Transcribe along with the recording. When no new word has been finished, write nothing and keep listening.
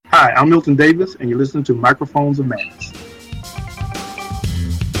Hi, I'm Milton Davis, and you're listening to Microphones of Madness.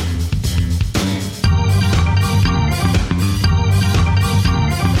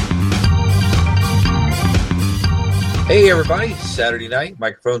 Hey everybody, Saturday night,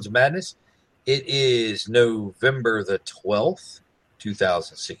 Microphones of Madness. It is November the 12th,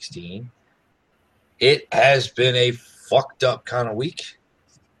 2016. It has been a fucked up kind of week.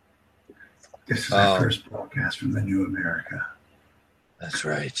 This is our first broadcast from the New America. That's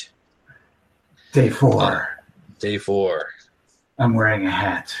right. Day 4. Day 4. I'm wearing a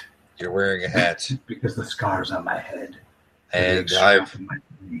hat. You're wearing a hat. Because the scars on my head. And I've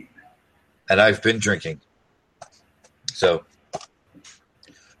been drinking. So,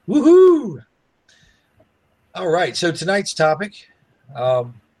 woohoo! All right, so tonight's topic,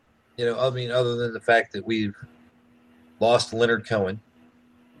 other than the fact that we've lost Leonard Cohen.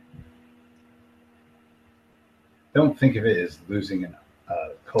 Don't think of it as losing a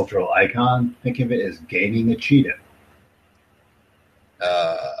cultural icon. Think of it as gaining a cheetah.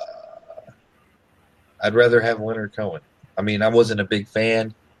 I'd rather have Leonard Cohen. I mean, I wasn't a big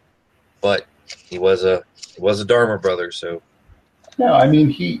fan, but he was a Dharma brother, so. No, I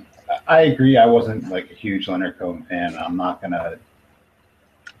mean, I agree. I wasn't like a huge Leonard Cohen fan. I'm not gonna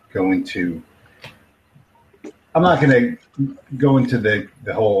go into the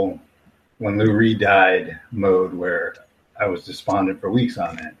whole when Lou Reed died mode where I was despondent for weeks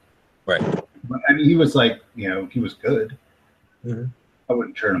on it. Right. But I mean, he was like, he was good. Mm-hmm. I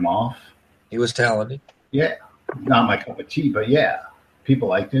wouldn't turn him off. He was talented. Yeah. Not my cup of tea, but yeah, people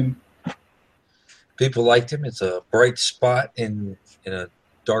liked him. People liked him. It's a bright spot in a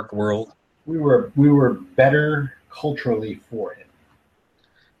dark world. We were better culturally for him.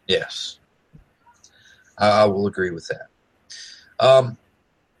 Yes. I will agree with that.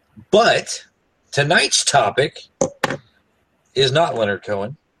 But tonight's topic is not Leonard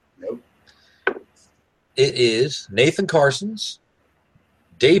Cohen. Nope. It is Nathan Carson's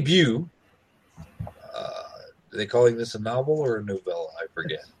debut. Are they calling this a novel or a novella? I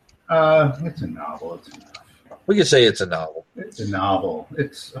forget. It's a novel. It's enough. We could say it's a novel. It's a novel.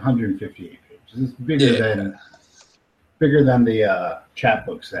 It's 158 pages. It's bigger than the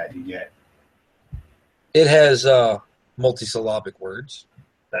chapbooks that you get. It has multisyllabic words.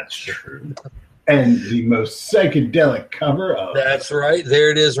 That's true. And the most psychedelic cover of. That's right.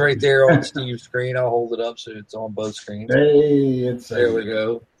 There it is, right there on Steve's screen. I'll hold it up so it's on both screens. Hey, there we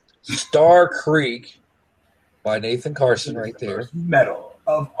go. Star Creek by Nathan Carson, right there. Metal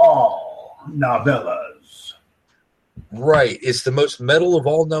of all novellas. Right. It's the most metal of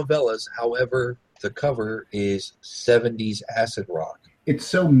all novellas. However, the cover is 70s acid rock. It's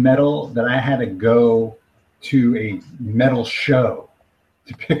so metal that I had to go to a metal show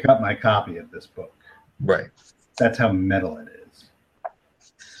to pick up my copy of this book. Right. That's how metal it is.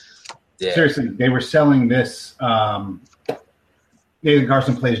 Yeah. Seriously, they were selling this. Nathan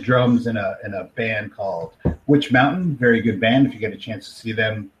Carson plays drums in a band called Witch Mountain. Very good band. If you get a chance to see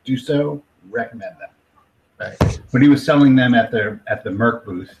them, do so. Recommend them. Right. But he was selling them at the Merc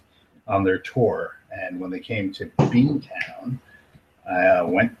booth on their tour, and when they came to Beantown, I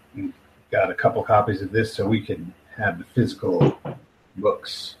went and got a couple copies of this so we could have the physical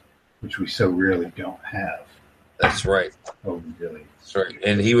books, which we so rarely don't have. That's right. Oh, really? That's right.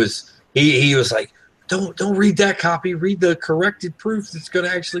 And he was like, Don't read that copy. Read the corrected proof that's going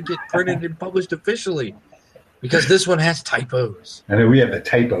to actually get printed and published officially, because this one has typos. And then we have the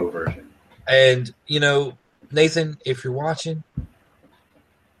typo version. And Nathan, if you're watching,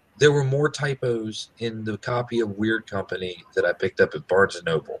 there were more typos in the copy of Weird Company that I picked up at Barnes &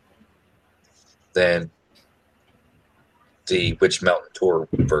 Noble than the Witch Mountain Tour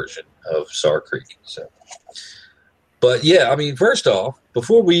version of Star Creek. So, but yeah, I mean, first off,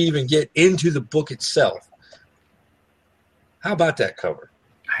 before we even get into the book itself, how about that cover?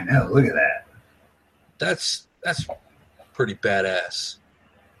 I know, look at that. That's pretty badass.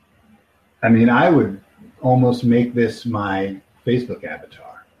 I mean, I would almost make this my Facebook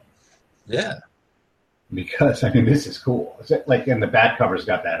avatar. Yeah. Because, I mean, this is cool. Is it like, and the back cover's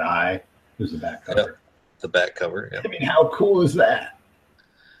got that eye. There's the back cover. Yep. The back cover, yeah. I mean, how cool is that?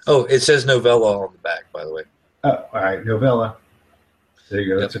 Oh, it says novella on the back, by the way. Oh, all right, novella. There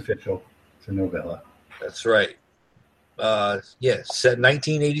you go. Yep. That's official. It's a novella. That's right. Set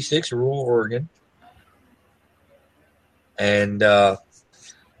 1986, rural Oregon. And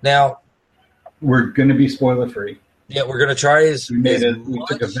now we're going to be spoiler free. Yeah, we're going to try we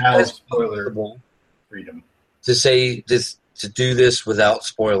took a vow of spoiler freedom to do this without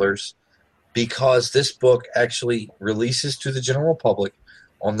spoilers, because this book actually releases to the general public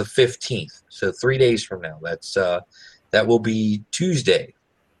on the 15th. So 3 days from now. That will be Tuesday.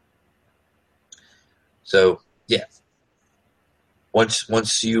 So, yeah.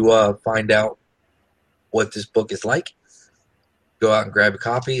 Once you find out what this book is like, go out and grab a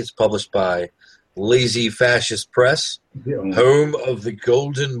copy. It's published by Lazy Fascist Press, home of the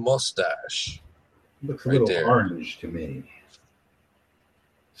Golden Mustache. Looks a little orange to me.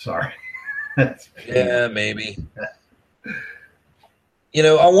 Sorry. Yeah, maybe.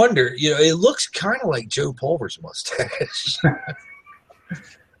 I wonder, it looks kind of like Joe Pulver's mustache.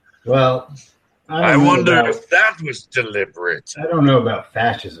 Well, I wonder if that was deliberate. I don't know about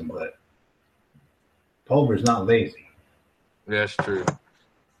fascism, but Pulver's not lazy. That's true.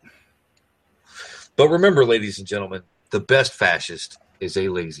 But remember, ladies and gentlemen, the best fascist is a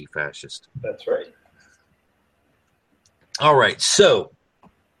lazy fascist. That's right. All right, so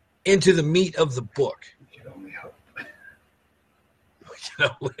into the meat of the book. We can only hope. We can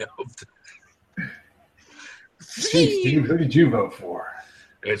only hope. Gee, Steve, who did you vote for?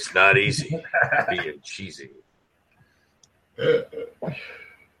 It's not easy being cheesy.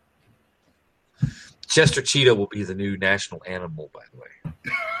 Chester Cheetah will be the new national animal, by the way.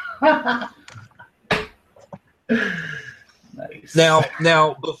 Nice.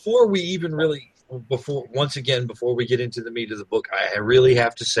 Now, before we even before we get into the meat of the book, I really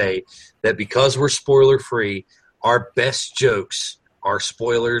have to say that because we're spoiler free, our best jokes are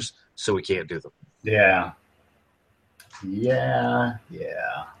spoilers, so we can't do them. Yeah.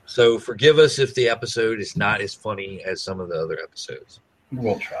 So forgive us if the episode is not as funny as some of the other episodes.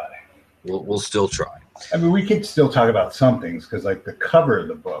 We'll try. We'll still try. I mean, we could still talk about some things because, like, the cover of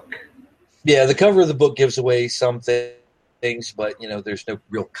the book. Yeah, the cover of the book gives away some things, but there's no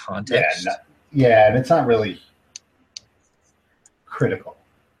real context. Yeah, and it's not really critical.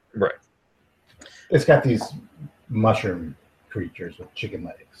 Right. It's got these mushroom creatures with chicken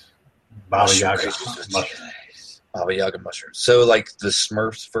legs. Baba Yaga mushrooms. Baba Yaga mushrooms. So, like the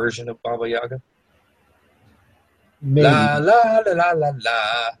Smurfs version of Baba Yaga? Maybe. La, la, la, la, la,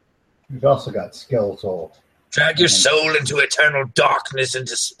 la. We've also got skeletal. Drag your soul into eternal darkness and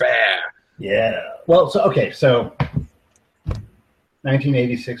despair. Yeah. Well, so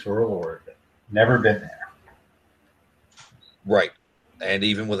 1986 World War. Never been there. Right. And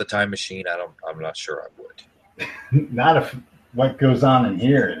even with a time machine, I'm not sure I would. Not if what goes on in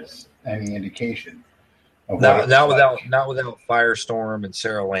here is any indication. Not without Firestorm and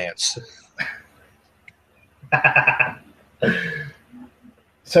Sarah Lance.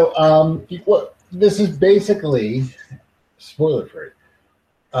 So, this is basically spoiler free.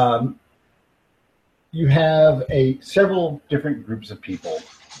 You have several different groups of people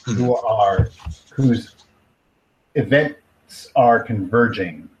whose events are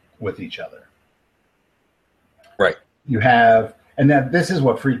converging with each other. Right. You have, and that this is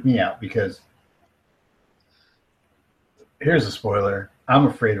what freaked me out because here's a spoiler: I'm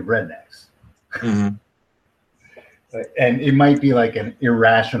afraid of rednecks. Mm-hmm. And it might be like an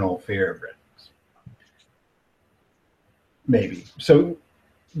irrational fear of rednecks. Maybe. So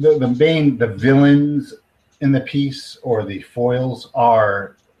the villains in the piece or the foils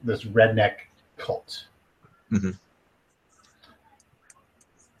are this redneck cult. Mm-hmm.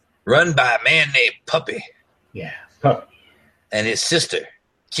 Run by a man named Puppy. Yeah, Puppy. And his sister,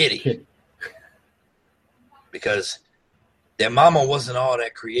 Kitty. Because their mama wasn't all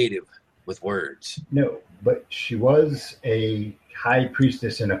that creative with words. No, but she was a high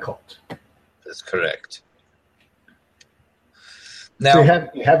priestess in a cult. That's correct. Now so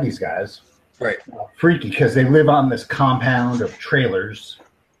you have these guys, right? Freaky because they live on this compound of trailers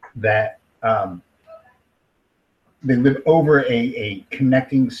that they live over a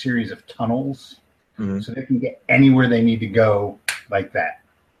connecting series of tunnels, so they can get anywhere they need to go like that.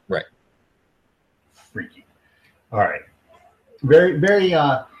 Right. Freaky. All right. Very, very,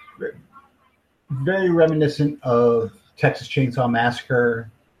 very reminiscent of Texas Chainsaw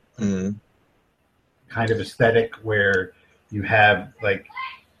Massacre kind of aesthetic where you have like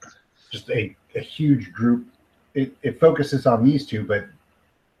just a huge group. It focuses on these two, but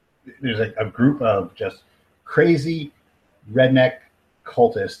there's like a group of just crazy redneck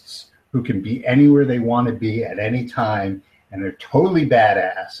cultists who can be anywhere they want to be at any time, and they're totally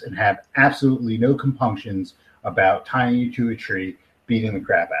badass and have absolutely no compunctions about tying you to a tree, beating the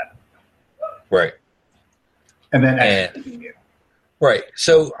crap out of them. Right. And then executing you. Right.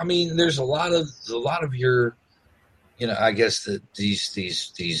 So I mean there's a lot of your I guess that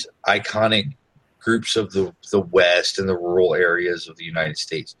these iconic groups of the West and the rural areas of the United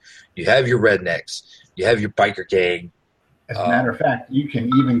States. You have your rednecks, you have your biker gang. As a matter of fact, you can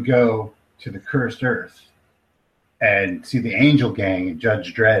even go to the Cursed Earth and see the Angel Gang in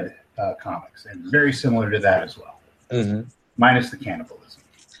Judge Dredd comics, and very similar to that as well, minus the cannibalism.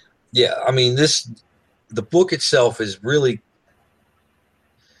 Yeah, I mean this the book itself is really,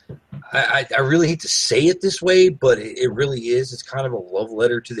 I really hate to say it this way, but it really is. It's kind of a love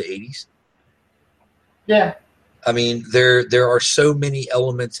letter to the 80s. Yeah. I mean, there are so many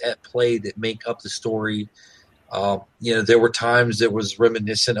elements at play that make up the story. There were times it was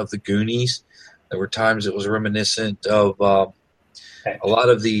reminiscent of the Goonies. There were times it was reminiscent of a lot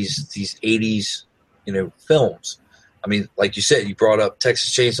of these 80s, films. I mean, like you said, you brought up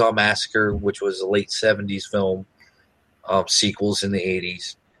Texas Chainsaw Massacre, which was a late 70s film, sequels in the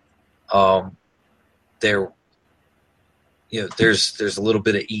 80s. There's a little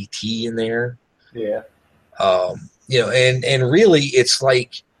bit of E.T. in there. Yeah. And really it's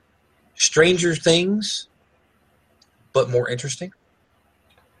like Stranger Things, but more interesting.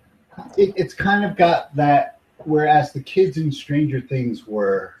 It's kind of got that, whereas the kids in Stranger Things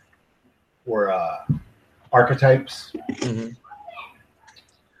were archetypes. Mm-hmm.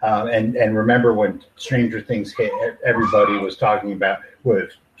 And remember when Stranger Things hit, everybody was talking about, well,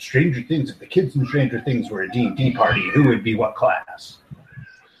 if Stranger Things, if the kids in Stranger Things were a D&D party, who would be what class?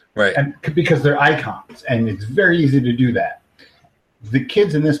 Right. And because they're icons, and it's very easy to do that. The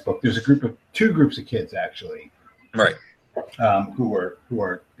kids in this book, there's two groups of kids actually, right, who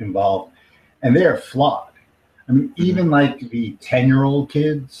are involved, and they are flawed. I mean, even like the 10-year-old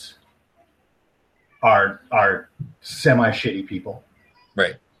kids are semi-shitty people.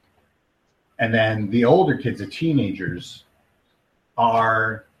 Right. And then the older kids, the teenagers,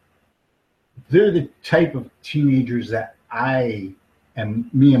 they're the type of teenagers that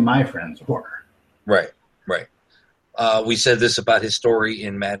me and my friends were. Right. We said this about his story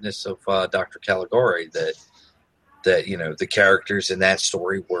in Madness of Dr. Caligari, that the characters in that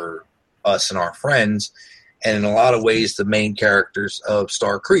story were us and our friends, and in a lot of ways the main characters of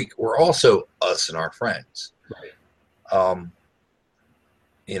Star Creek were also us and our friends. Right.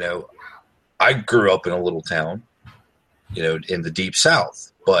 I grew up in a little town, in the deep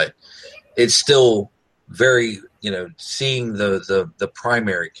South, but it's still very, seeing the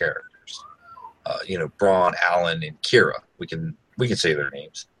primary characters, Braun, Alan, and Kira. We can say their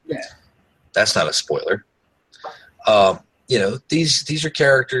names. Yeah. That's not a spoiler. These are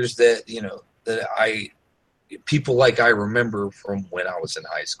characters that, that people like I remember from when I was in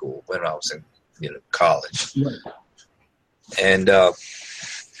high school, when I was in, college. Right. And, I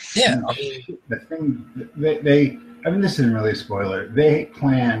mean, the thing this isn't really a spoiler. They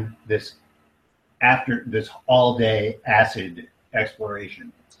plan this after this all-day acid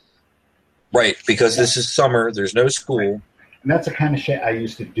exploration. Right, because this is summer. There's no school. Right. And that's the kind of shit I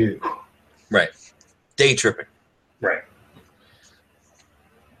used to do. Right. Day tripping. Right.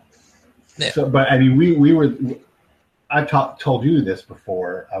 Yeah. So, but I mean, we were. I've told you this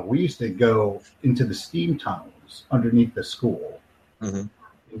before. We used to go into the steam tunnels underneath the school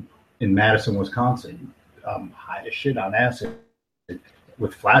mm-hmm. in Madison, Wisconsin, high as shit on acid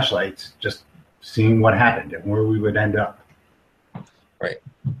with flashlights, just seeing what happened and where we would end up. Right.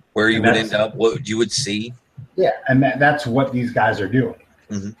 Where you would end up, what you would see. Yeah, and that's what these guys are doing.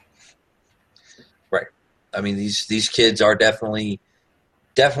 Mm-hmm. Right. I mean, these kids are definitely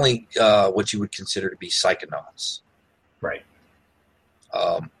what you would consider to be psychonauts. Right.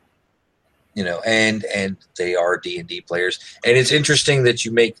 And they are D&D players. And it's interesting that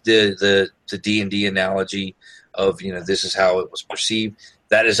you make the D&D analogy of, this is how it was perceived.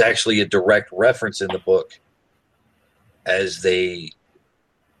 That is actually a direct reference in the book as they,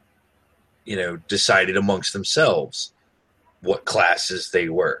 decided amongst themselves what classes they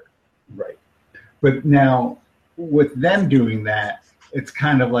were. Right. But now with them doing that, it's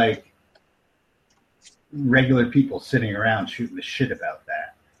kind of like regular people sitting around shooting the shit about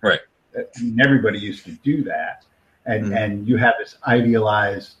that. Right. I mean, everybody used to do that. And, mm-hmm. and you have this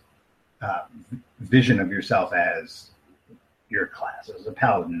idealized vision of yourself as your class, as a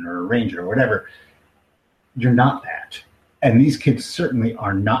paladin or a ranger or whatever. You're not that. And these kids certainly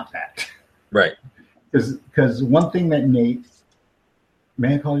are not that. Right. Because one thing that Nate,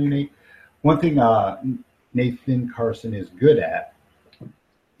 may I call you Nate? One thing Nathan Carson is good at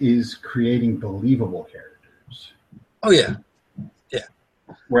is creating believable characters. Oh, yeah. Yeah.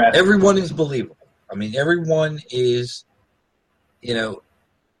 Whereas everyone is believable. I mean, everyone is,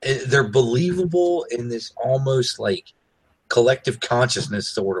 they're believable in this almost like collective consciousness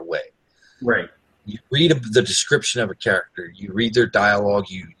sort of way. Right. You read the description of a character, you read their dialogue,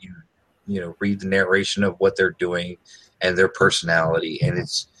 you read the narration of what they're doing and their personality, and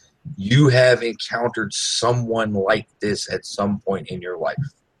it's you have encountered someone like this at some point in your life.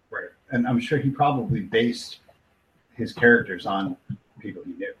 Right. And I'm sure he probably based his characters on people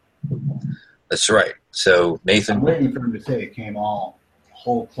he knew. That's right. So Nathan, I'm waiting for him to say it came all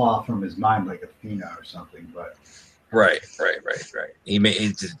whole cloth from his mind like Athena or something, but Right.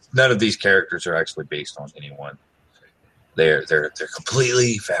 None of these characters are actually based on anyone. They're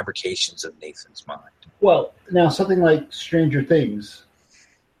completely fabrications of Nathan's mind. well, now something like Stranger Things,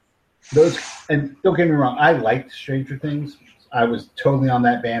 those, and don't get me wrong, I liked Stranger Things. I was totally on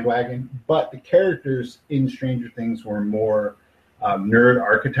that bandwagon, but the characters in Stranger Things were more nerd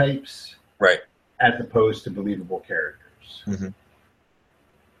archetypes, Right. as opposed to believable characters. Mm-hmm.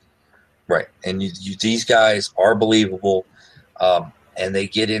 Right, and these guys are believable, and they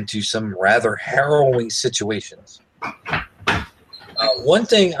get into some rather harrowing situations. One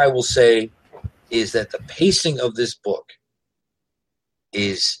thing I will say is that the pacing of this book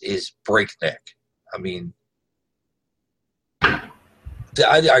is breakneck. I mean,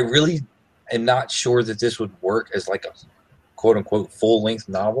 I really am not sure that this would work as like a quote-unquote full-length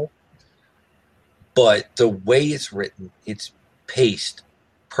novel, but the way it's written, it's paced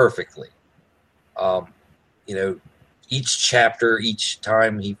perfectly. Each chapter, each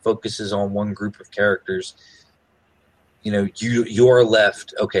time he focuses on one group of characters, you are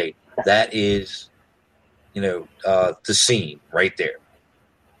left, okay, that is, the scene right there.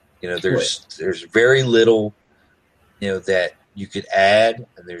 There's very little, that you could add,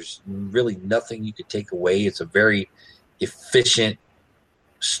 and there's really nothing you could take away. It's a very efficient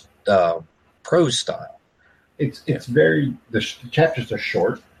prose style. It's very, the chapters are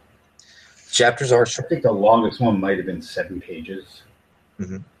short. Chapters are I short. think the longest one might have been 7 pages,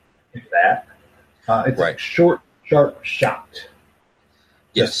 if that. It's Right. short, sharp, shot.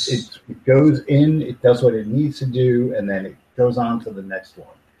 Yes. It goes in, it does what it needs to do, and then it goes on to the next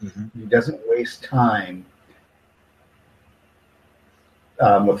one. Mm-hmm. It doesn't waste time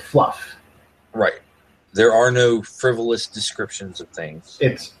with fluff. Right. There are no frivolous descriptions of things.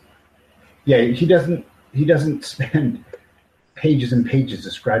 He doesn't spend pages and pages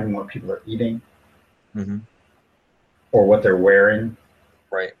describing what people are eating or what they're wearing.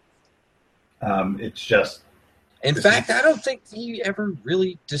 Right. It's just. In fact, I don't think he ever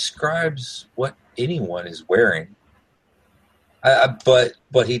really describes what anyone is wearing. But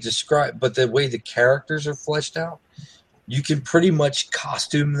the way the characters are fleshed out, you can pretty much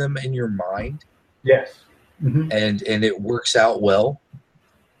costume them in your mind. Yes. And it works out well.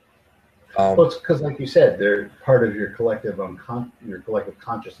 Well, it's because, like you said, they're part of your collective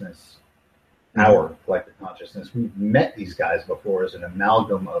consciousness, our collective consciousness. We've met these guys before as an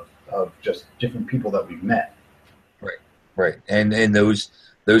amalgam of just different people that we've met. Right. And those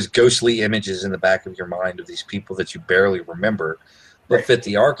ghostly images in the back of your mind of these people that you barely remember but fit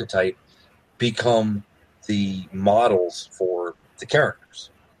the archetype become the models for the characters.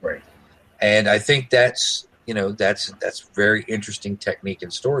 Right. And I think that's very interesting technique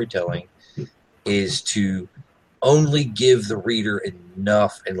in storytelling, is to only give the reader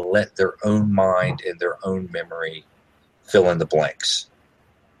enough and let their own mind and their own memory fill in the blanks.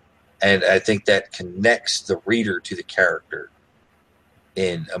 And I think that connects the reader to the character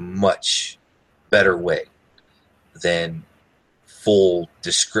in a much better way than full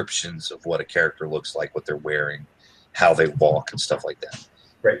descriptions of what a character looks like, what they're wearing, how they walk, and stuff like that.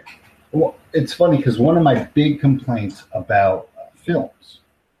 Right. Well, it's funny because one of my big complaints about films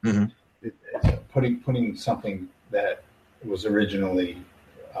is putting something that was originally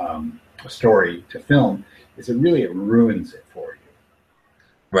a story to film is it ruins it for you.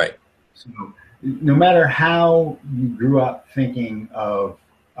 Right. So no matter how you grew up thinking of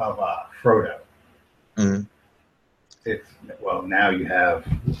Frodo, now you have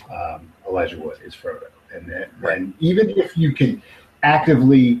Elijah Wood is Frodo, and even if you can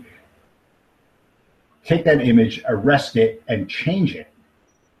actively take that image, arrest it, and change it,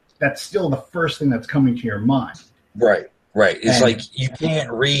 that's still the first thing that's coming to your mind. Right. It's like you can't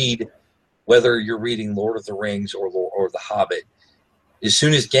read, whether you're reading Lord of the Rings or The Hobbit. As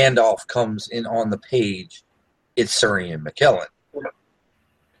soon as Gandalf comes in on the page, it's Sir Ian McKellen.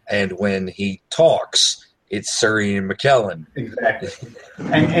 And when he talks, it's Sir Ian McKellen. Exactly.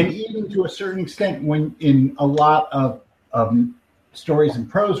 and even to a certain extent, when in a lot of stories and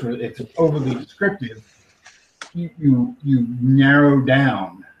prose where it's overly descriptive, you narrow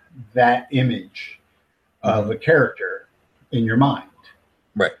down that image of a character in your mind.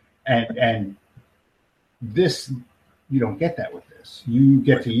 Right. And this, you don't get that with this. You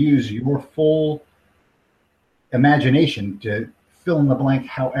get to use your full imagination to fill in the blank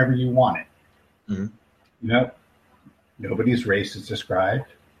however you want it. Nobody's race is described.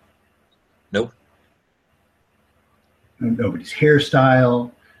 Nope. Nobody's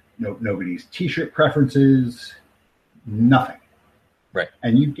hairstyle, nobody's t-shirt preferences, nothing. Right.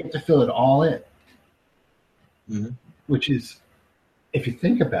 And you get to fill it all in, which is if you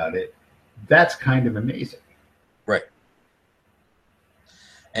think about it, that's kind of amazing. Right.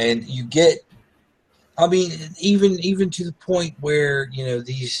 And you get, I mean, even to the point where, you know,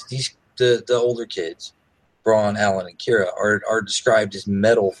 the older kids, Braun, Alan, and Kira, are described as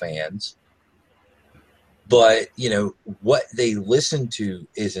metal fans. But, you know, what they listen to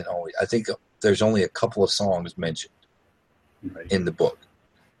isn't always, I think there's only a couple of songs mentioned in the book.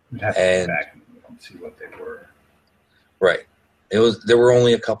 You'd have to go back and see what they were. Right. There were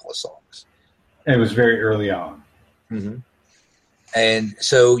only a couple of songs. And it was very early on. Mm-hmm. And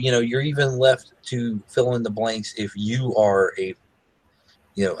so, you know, you're even left to fill in the blanks if you are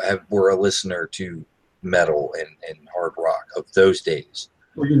were a listener to metal and hard rock of those days.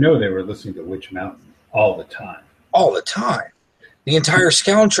 Well, you know, they were listening to Witch Mountain all the time. All the time. The entire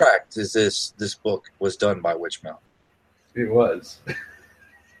soundtrack to this book was done by Witch Mountain. It was.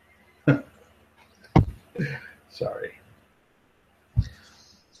 Sorry.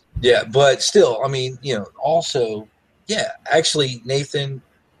 Yeah, but still, I mean, you know, also, yeah, actually, Nathan,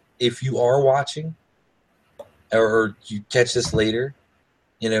 if you are watching or you catch this later,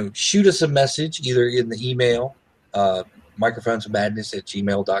 you know, shoot us a message either in the email,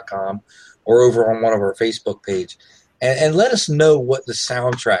 microphonesofmadness@gmail.com, or over on one of our Facebook page, and let us know what the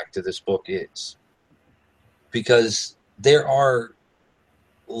soundtrack to this book is. Because there are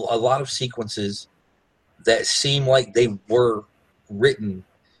a lot of sequences that seem like they were written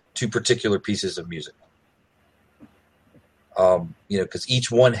to particular pieces of music. You know, because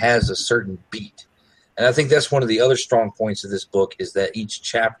each one has a certain beat. And I think that's one of the other strong points of this book is that each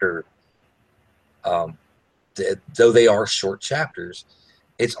chapter, though they are short chapters,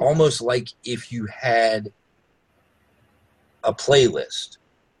 it's almost like if you had a playlist.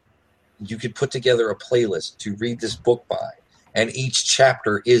 You could put together a playlist to read this book by, and each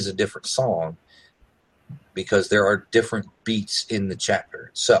chapter is a different song because there are different beats in the chapter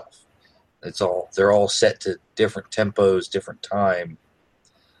itself. They're all set to different tempos, different time,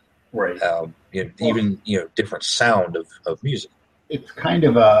 right? Different sound of music. It's kind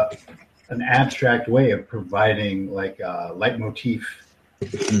of an abstract way of providing like a leitmotif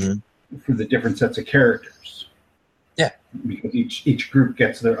for the different sets of characters. Yeah, because each group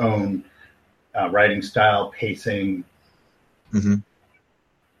gets their own writing style, pacing. Mm-hmm.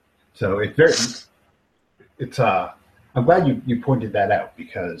 So I'm glad you pointed that out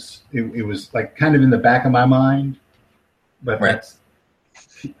because it was like kind of in the back of my mind, but right.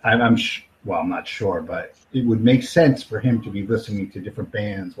 I'm not sure, but it would make sense for him to be listening to different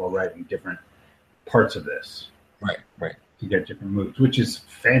bands while writing different parts of this. Right. To get different moods, which is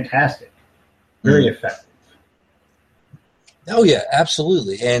fantastic. Very effective. Oh yeah,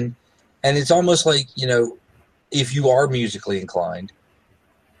 absolutely. And it's almost like, you know, if you are musically inclined,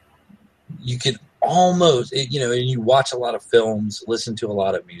 you could almost, you know, and you watch a lot of films, listen to a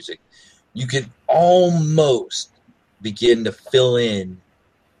lot of music, you could almost begin to fill in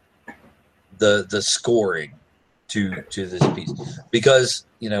the scoring to this piece. Because,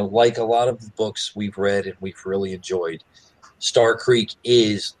 you know, like a lot of the books we've read and we've really enjoyed, Star Creek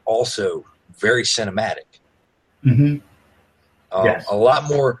is also very cinematic. Mm-hmm. Yes. A lot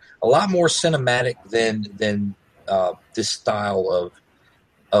more cinematic than this style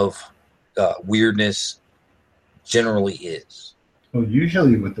of weirdness generally is. Well,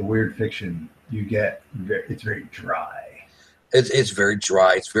 usually with the weird fiction, you get it's very dry. It's very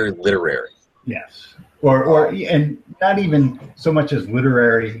dry. It's very literary. Yes, or and not even so much as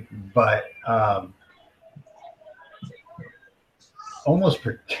literary, but almost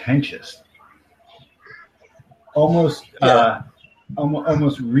pretentious. Almost. Yeah.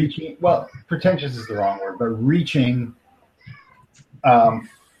 Almost reaching. Well, pretentious is the wrong word, but reaching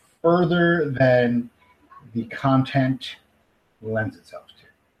further than the content lends itself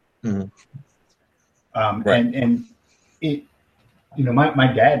to. Mm-hmm. Right. And it, you know,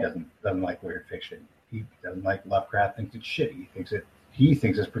 my dad doesn't like weird fiction. He doesn't like Lovecraft. Thinks it's shitty. He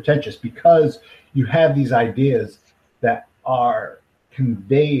thinks it's pretentious because you have these ideas that are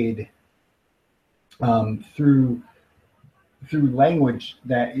conveyed through language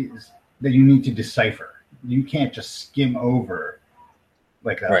that you need to decipher. You can't just skim over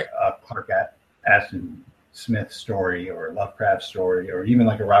like a Clark Ashton Smith story or a Lovecraft story or even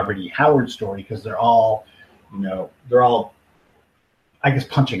like a Robert E. Howard story because they're all, I guess,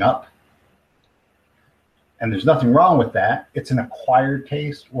 punching up. And there's nothing wrong with that. It's an acquired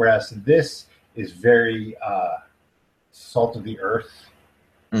taste, whereas this is very salt of the earth.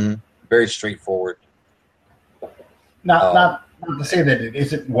 Mm-hmm. Very straightforward. Not to say that it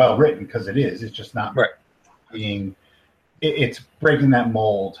isn't well written, because it is. It's just not being. It's breaking that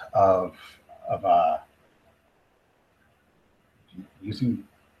mold of using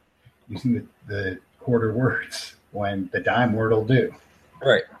the quarter words when the dime word will do.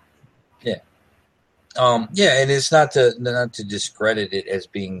 Right. Yeah. Yeah, and it's not to discredit it as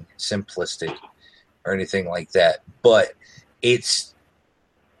being simplistic or anything like that, but it's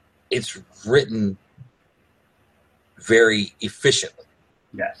written very efficiently.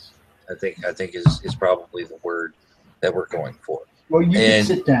 Yes. I think is probably the word that we're going for. Well, you can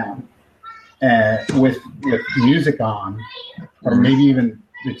sit down with music on, or maybe even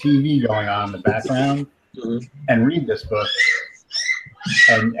the TV going on in the background, and read this book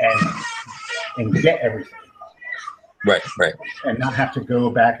and get everything. Right. And not have to go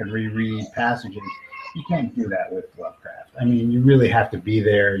back and reread passages. You can't do that with Lovecraft. I mean, you really have to be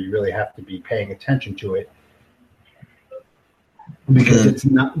there. You really have to be paying attention to it. Because it's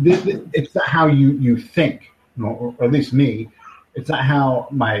not how you think, or at least me. It's not how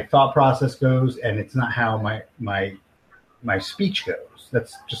my thought process goes, and it's not how my speech goes.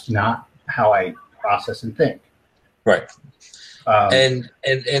 That's just not how I process and think. Right. And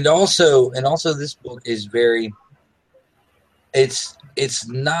also this book is very. It's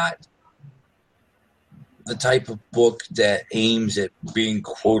not the type of book that aims at being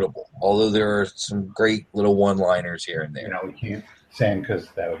quotable, although there are some great little one-liners here and there. We can't say them because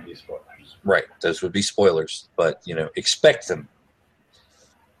that would be spoilers. Right, those would be spoilers, but expect them.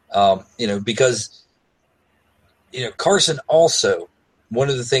 Because Carson also, one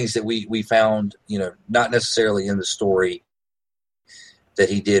of the things that we found, not necessarily in the story that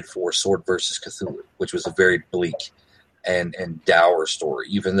he did for Sword versus Cthulhu, which was a very bleak and dour story,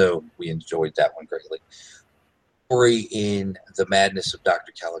 even though we enjoyed that one greatly. Story in The Madness of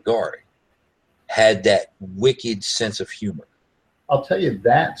Dr. Caligari had that wicked sense of humor. I'll tell you,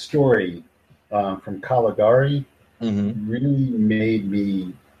 that story from Caligari really made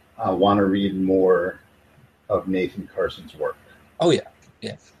me want to read more of Nathan Carson's work. Oh yeah,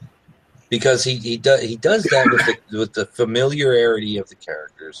 because he does that with the familiarity of the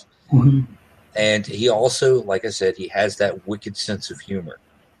characters. And he also, like I said, he has that wicked sense of humor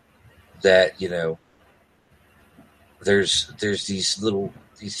that, there's these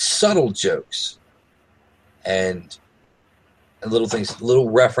subtle jokes and little things, little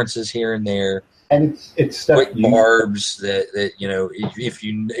references here and there. And it's stuff quick barbs that if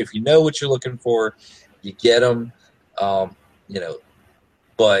you know what you're looking for, you get them. But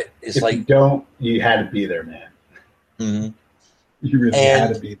it's if like you had to be there, man. Mm-hmm. You really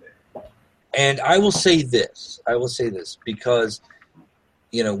had to be there. And I will say this because,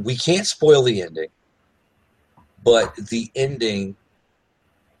 we can't spoil the ending, but the ending,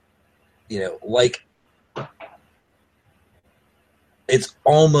 it's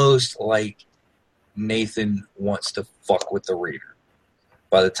almost like Nathan wants to fuck with the reader.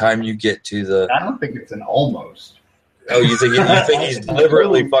 By the time you get to I don't think it's an almost. Oh, you think he's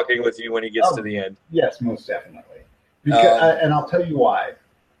deliberately fucking with you when he gets to the end? Yes, most definitely. Because, and I'll tell you why.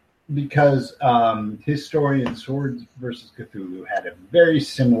 Because his story in Swords versus Cthulhu had a very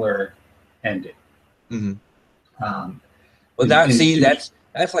similar ending. Mm-hmm.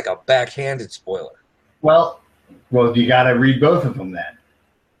 That's like a backhanded spoiler. Well, you got to read both of them then.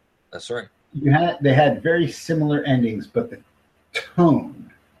 That's right. They had very similar endings, but the tone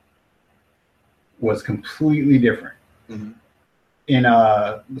was completely different. Mm-hmm. In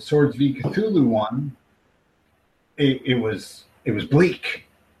the Swords v Cthulhu one, it was bleak.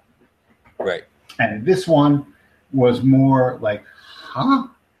 Right. And this one was more like, huh?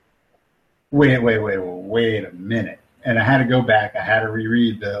 Wait a minute. And I had to go back. I had to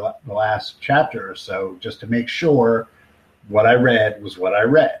reread the last chapter or so just to make sure what I read was what I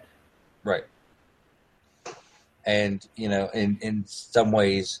read. Right. And, in some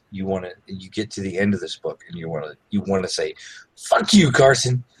ways you get to the end of this book and you want to say, fuck you,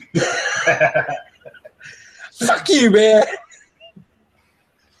 Carson. Fuck you, man.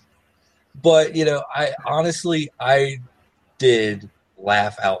 But, I did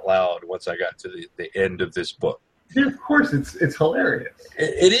laugh out loud once I got to the end of this book. Yeah, of course, it's hilarious.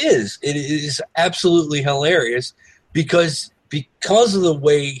 It is. It is absolutely hilarious because of the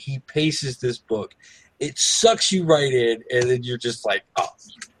way he paces this book. It sucks you right in, and then you're just like, oh,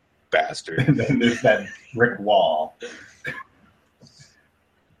 you bastard. And then there's that brick wall.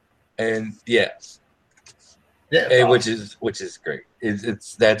 And yes. Yeah, and which is great.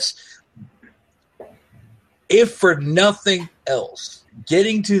 That's if for nothing else,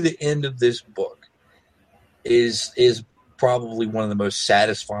 getting to the end of this book is probably one of the most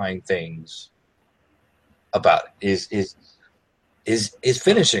satisfying things about it is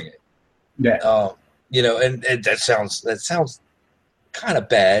finishing it. Yeah. And that sounds kind of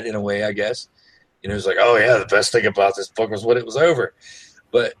bad in a way, I guess. It's like, oh yeah, the best thing about this book was when it was over.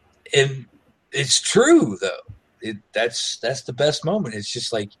 But and it's true though. That's the best moment. It's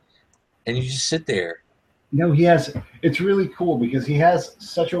just like, and you just sit there. It's really cool because he has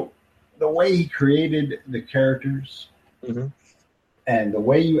the way he created the characters, Mm-hmm. and the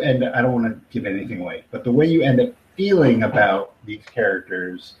way you end up, I don't want to give anything away, but the way you end up feeling about these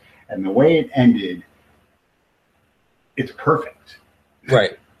characters and the way it ended, it's perfect.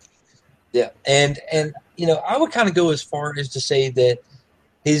 Right. Yeah. And I would kind of go as far as to say that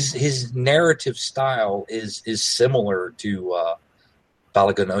his narrative style is similar to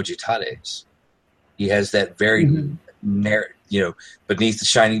Balagun Ojitade's. He has that very beneath the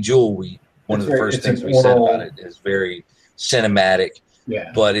shining jewel. One of the first things we said about it is very cinematic.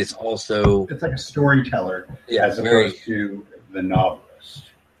 Yeah, but it's also it's like a storyteller as opposed to the novelist.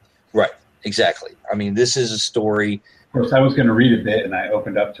 Right. Exactly. I mean, this is a story. Of course, I was going to read a bit, and I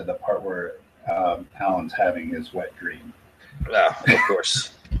opened up to the part where Alan's having his wet dream. Of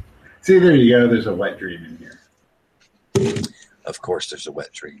course. See, there you go. There's a wet dream in here. Of course, there's a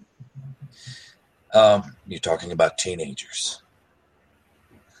wet dream. You're talking about teenagers,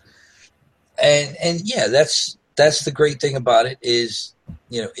 and yeah, that's the great thing about it is,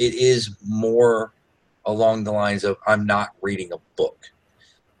 it is more along the lines of I'm not reading a book.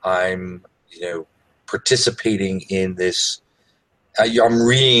 I'm, participating in this. I'm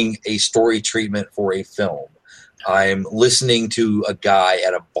reading a story treatment for a film. I'm listening to a guy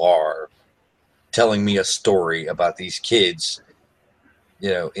at a bar telling me a story about these kids,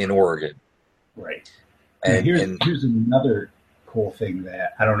 in Oregon. Right. And here's another cool thing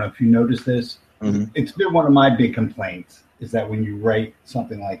that I don't know if you noticed this. Mm-hmm. It's been one of my big complaints is that when you write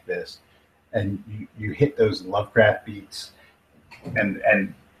something like this and you hit those Lovecraft beats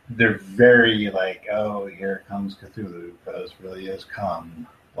and they're very like, oh, here comes Cthulhu, because really is come,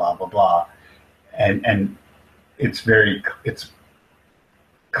 blah, blah, blah. And it's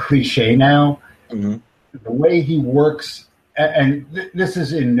cliche now. Mm-hmm. The way he works, and this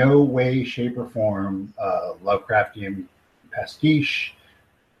is in no way, shape, or form Lovecraftian pastiche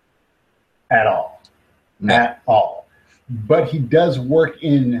at all. No. At all. But he does work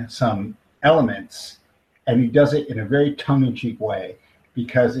in some elements, and he does it in a very tongue-in-cheek way,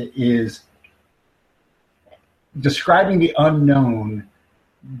 because it is describing the unknown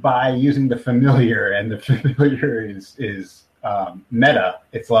by using the familiar, and the familiar is meta.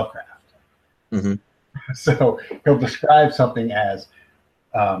 It's Lovecraft. Mm-hmm. So he'll describe something as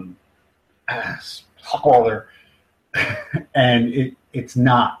Hawkwaller, and it's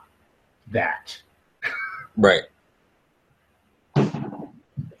not that. Right.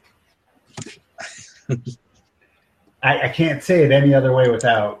 I can't say it any other way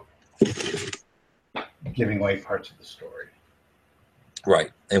without giving away parts of the story.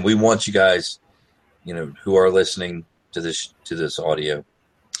 Right. And we want you guys, who are listening to this audio,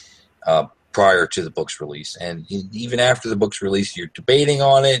 prior to the book's release, and even after the book's release, you're debating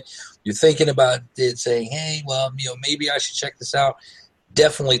on it, you're thinking about it, saying, hey, well, maybe I should check this out.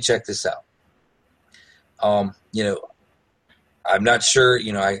 Definitely check this out. I'm not sure,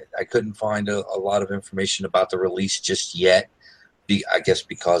 I couldn't find a lot of information about the release just yet. I guess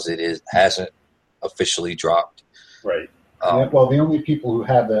because it hasn't officially dropped. Right. Well, the only people who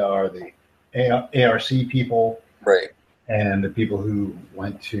have that are the ARC people. Right. And the people who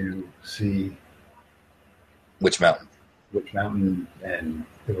went to see Witch Mountain. And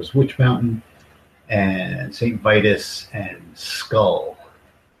there was Witch Mountain and St. Vitus and Skull.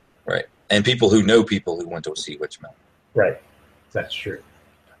 Right. And people who know people who went to see Witch Mountain. Right. That's true.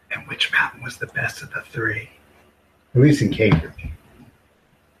 And Witch Mountain was the best of the three. At least in Cambridge.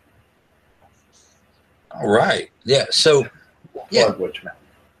 All right. Yeah. So, Plug Witch Mountain.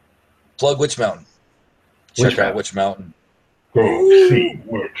 Plug Witch Mountain. Check out Witch Mountain. Go see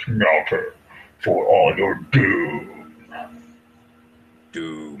Witch Mountain for all your doom.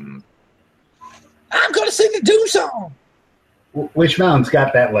 Doom. I'm going to sing the Doom song. Witch Mountain's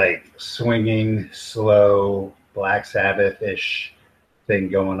got that like swinging, slow, Black Sabbath-ish thing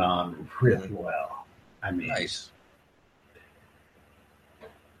going on really well. I mean, nice.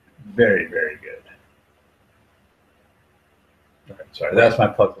 Very, very good. All right, sorry, that's my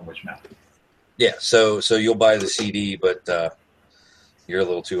plug for Witch Mountain. Yeah, so you'll buy the CD, but you're a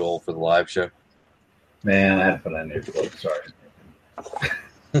little too old for the live show. Man, I had to put on earplugs. Sorry.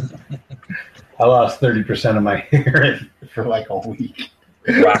 I lost 30% of my hair for like a week.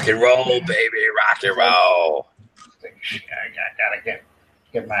 Rock and roll, baby, rock and roll. I gotta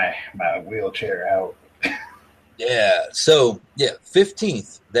get my wheelchair out. Yeah. So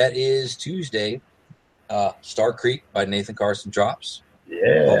 15th. That is Tuesday. Star Creek by Nathan Carson drops.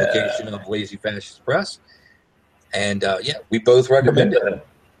 Yeah. publication of Lazy Fascist Press. And we both recommend it.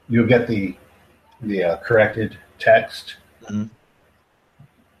 You'll get the corrected text. Mhm.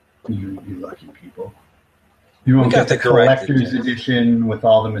 You lucky people. You won't get the collector's edition with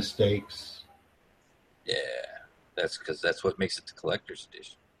all the mistakes. Yeah, that's because that's what makes it the collector's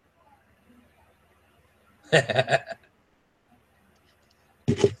edition.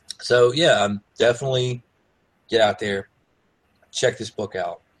 So definitely get out there, check this book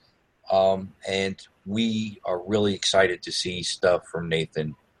out, and we are really excited to see stuff from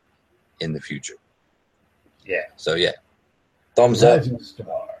Nathan in the future. Yeah. So thumbs up.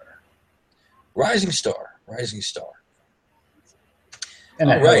 Rising Star. Rising Star.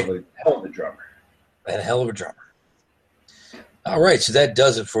 And All right. hell of a drummer. And a hell of a drummer. All right, so that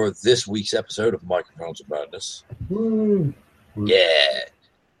does it for this week's episode of Microphones of Madness. Woo. Yeah.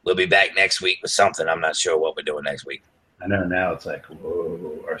 We'll be back next week with something. I'm not sure what we're doing next week. I know now it's like,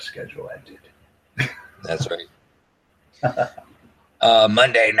 whoa, our schedule ended. That's right.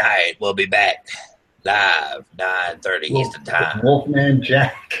 Monday night, we'll be back live, 9:30 Eastern Time. Wolfman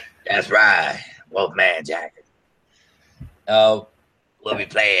Jack. That's right. Wolfman Jack. We'll be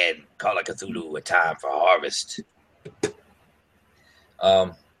playing Call of Cthulhu, A Time for Harvest.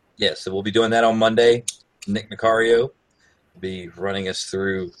 So we'll be doing that on Monday. Nick Nicario will be running us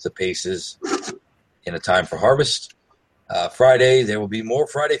through the paces in A Time for Harvest. Friday, there will be more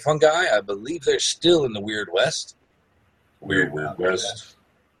Friday Fungi. I believe they're still in the Weird West. Weird West.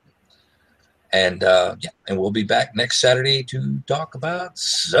 And and we'll be back next Saturday to talk about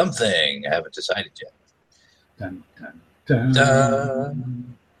something. I haven't decided yet. Dun, dun, dun.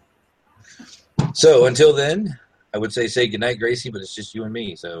 Dun. So until then, I would say goodnight, Gracie, but it's just you and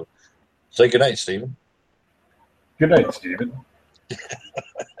me. So say goodnight, Stephen. Good night, Stephen.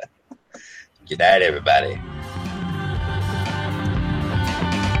 Good night, everybody.